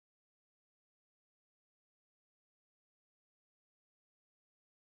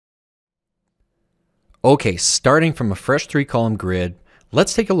Okay, starting from a fresh 3-column grid,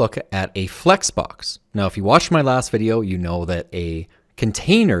 let's take a look at a Flexbox. Now, if you watched my last video, you know that a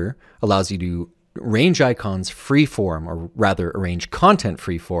container allows you to arrange icons freeform, or rather arrange content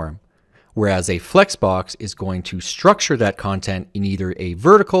freeform, whereas a Flexbox is going to structure that content in either a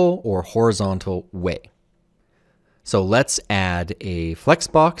vertical or horizontal way. So let's add a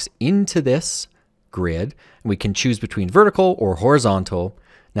Flexbox into this grid, and we can choose between vertical or horizontal.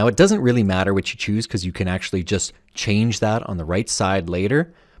 Now, it doesn't really matter which you choose because you can actually just change that on the right side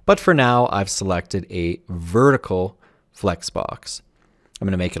later. But for now, I've selected a vertical Flexbox. I'm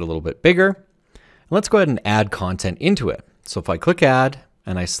going to make it a little bit bigger. And let's go ahead and add content into it. So if I click add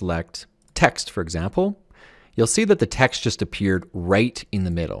and I select text, for example, you'll see that the text just appeared right in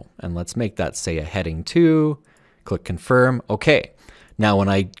the middle. And let's make that say a heading 2. Click confirm. Okay. Now, when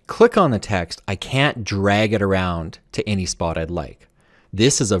I click on the text, I can't drag it around to any spot I'd like.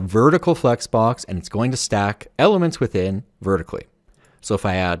 This is a vertical Flexbox, and it's going to stack elements within vertically. So if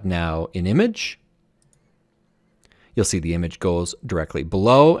I add now an image, you'll see the image goes directly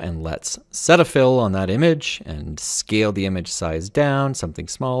below, and let's set a fill on that image and scale the image size down, something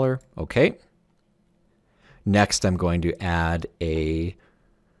smaller. Okay. Next, I'm going to add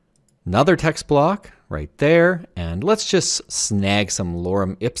another text block right there, and let's just snag some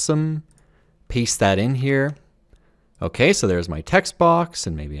lorem ipsum, paste that in here. Okay, so there's my text box,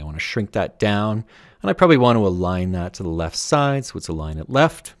 and maybe I want to shrink that down, and I probably want to align that to the left side, so let's align it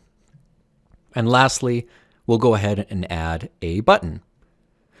left. And lastly, we'll go ahead and add a button.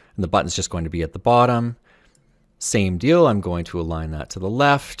 And the button's just going to be at the bottom. Same deal, I'm going to align that to the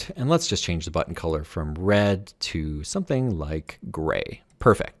left, and let's just change the button color from red to something like gray.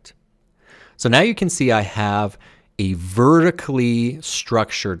 Perfect. So now you can see I have a vertically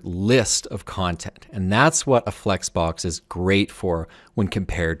structured list of content. And that's what a Flexbox is great for when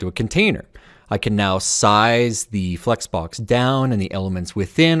compared to a container. I can now size the Flexbox down, and the elements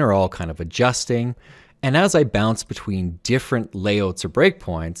within are all kind of adjusting. And as I bounce between different layouts or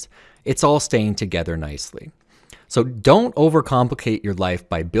breakpoints, it's all staying together nicely. So don't overcomplicate your life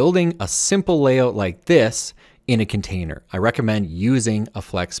by building a simple layout like this in a container. I recommend using a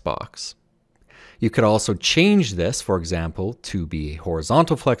Flexbox. You could also change this, for example, to be a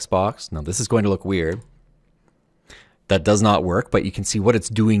horizontal Flexbox. Now, this is going to look weird. That does not work, but you can see what it's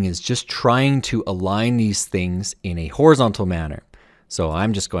doing is just trying to align these things in a horizontal manner. So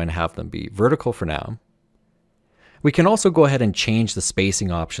I'm just going to have them be vertical for now. We can also go ahead and change the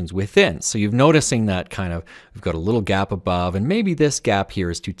spacing options within. So you're noticing that we've got a little gap above, and maybe this gap here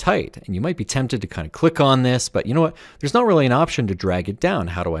is too tight. And you might be tempted to kind of click on this, but you know what? There's not really an option to drag it down.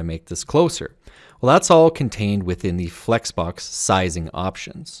 How do I make this closer? Well, that's all contained within the Flexbox sizing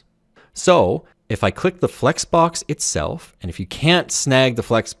options. So if I click the Flexbox itself, and if you can't snag the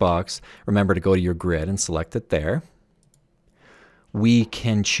Flexbox, remember to go to your grid and select it there. We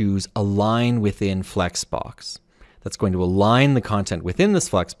can choose Align Within Flexbox. That's going to align the content within this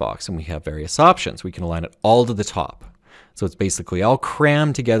Flexbox, and we have various options. We can align it all to the top. So it's basically all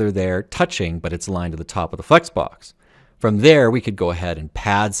crammed together there, touching, but it's aligned to the top of the Flexbox. From there, we could go ahead and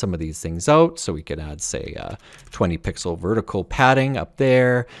pad some of these things out. So we could add, say, 20 pixel vertical padding up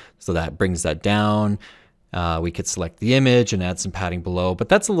there. So that brings that down. We could select the image and add some padding below, but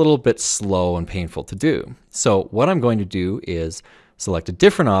that's a little bit slow and painful to do. So what I'm going to do is select a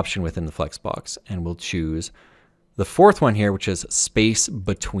different option within the Flexbox, and we'll choose the fourth one here, which is space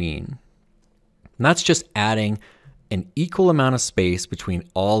between. And that's just adding an equal amount of space between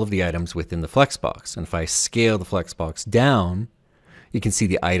all of the items within the Flexbox. And if I scale the Flexbox down, you can see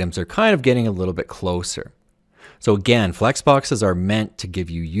the items are kind of getting a little bit closer. So again, Flexboxes are meant to give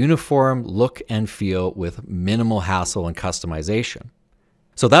you uniform look and feel with minimal hassle and customization.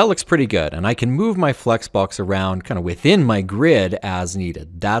 So that looks pretty good, and I can move my Flexbox around kind of within my grid as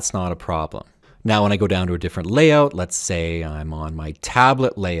needed. That's not a problem. Now when I go down to a different layout, let's say I'm on my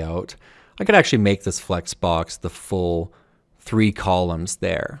tablet layout, I could actually make this Flexbox the full 3 columns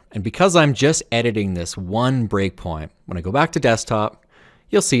there. And because I'm just editing this one breakpoint, when I go back to desktop,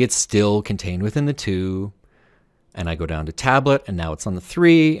 you'll see it's still contained within the 2. And I go down to tablet, and now it's on the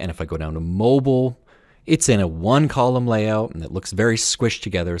 3. And if I go down to mobile, it's in a 1 column layout, and it looks very squished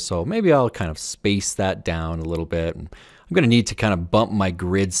together. So maybe I'll kind of space that down a little bit. And I'm going to need to kind of bump my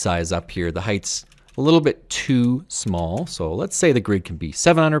grid size up here. The height's a little bit too small. So let's say the grid can be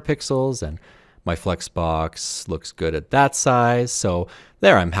 700 pixels, and my Flexbox looks good at that size. So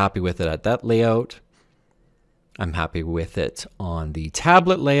there, I'm happy with it at that layout. I'm happy with it on the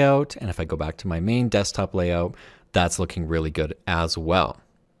tablet layout. And if I go back to my main desktop layout, that's looking really good as well.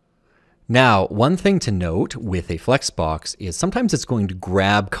 Now, one thing to note with a Flexbox is sometimes it's going to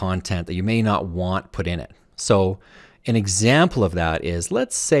grab content that you may not want put in it. So an example of that is,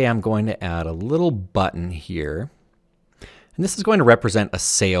 let's say I'm going to add a little button here. And this is going to represent a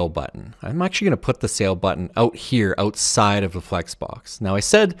sale button. I'm actually going to put the sale button out here outside of the Flexbox. Now I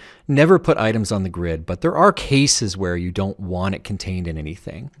said never put items on the grid, but there are cases where you don't want it contained in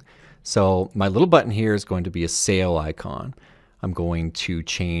anything. So my little button here is going to be a sale icon. I'm going to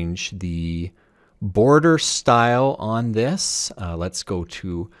change the border style on this. Let's go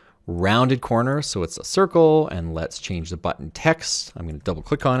to rounded corner, so it's a circle, and let's change the button text. I'm going to double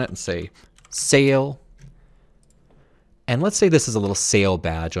click on it and say sale. And let's say this is a little sale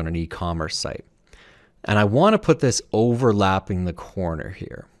badge on an e-commerce site. And I want to put this overlapping the corner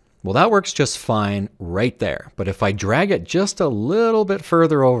here. Well, that works just fine right there. But if I drag it just a little bit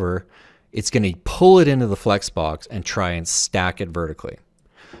further over, it's going to pull it into the Flexbox and try and stack it vertically.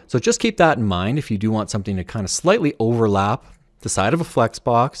 So just keep that in mind. If you do want something to kind of slightly overlap the side of a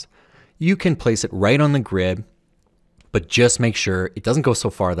Flexbox, you can place it right on the grid, but just make sure it doesn't go so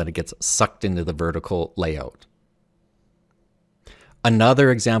far that it gets sucked into the vertical layout.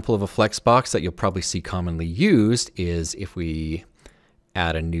 Another example of a Flexbox that you'll probably see commonly used is if we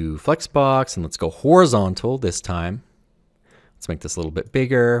add a new Flexbox, and let's go horizontal this time. Let's make this a little bit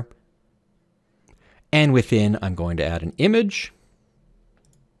bigger. And within, I'm going to add an image.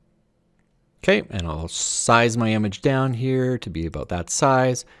 Okay, and I'll size my image down here to be about that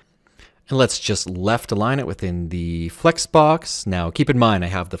size. And let's just left align it within the Flexbox. Now keep in mind, I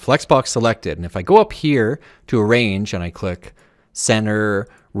have the Flexbox selected. And if I go up here to arrange and I click center,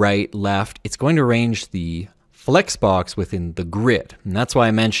 right, left, it's going to arrange the Flexbox within the grid. And that's why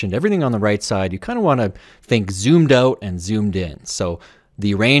I mentioned everything on the right side, you kind of want to think zoomed out and zoomed in. So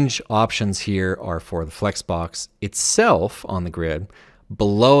the arrange options here are for the Flexbox itself on the grid.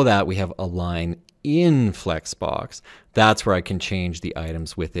 Below that, we have align in Flexbox. That's where I can change the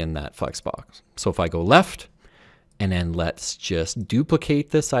items within that Flexbox. So if I go left, and then let's just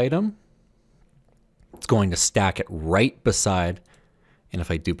duplicate this item, it's going to stack it right beside. And if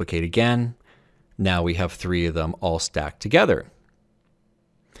I duplicate again, now we have 3 of them all stacked together.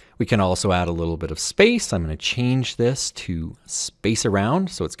 We can also add a little bit of space. I'm going to change this to space around,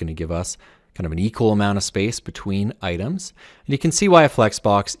 so it's going to give us kind of an equal amount of space between items. And you can see why a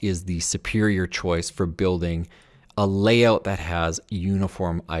Flexbox is the superior choice for building a layout that has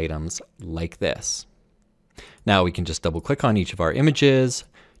uniform items like this. Now we can just double click on each of our images,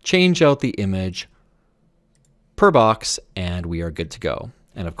 change out the image per box, and we are good to go.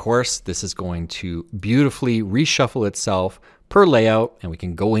 And of course, this is going to beautifully reshuffle itself per layout, and we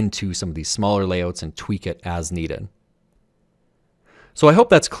can go into some of these smaller layouts and tweak it as needed. So I hope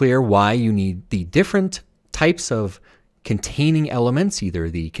that's clear why you need the different types of containing elements, either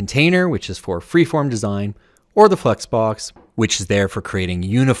the container, which is for freeform design, or the Flexbox, which is there for creating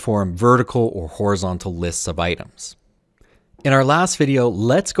uniform vertical or horizontal lists of items. In our last video,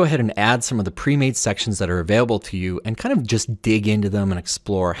 let's go ahead and add some of the pre-made sections that are available to you and kind of just dig into them and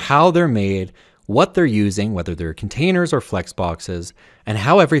explore how they're made, what they're using, whether they're containers or Flexboxes, and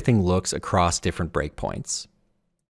how everything looks across different breakpoints.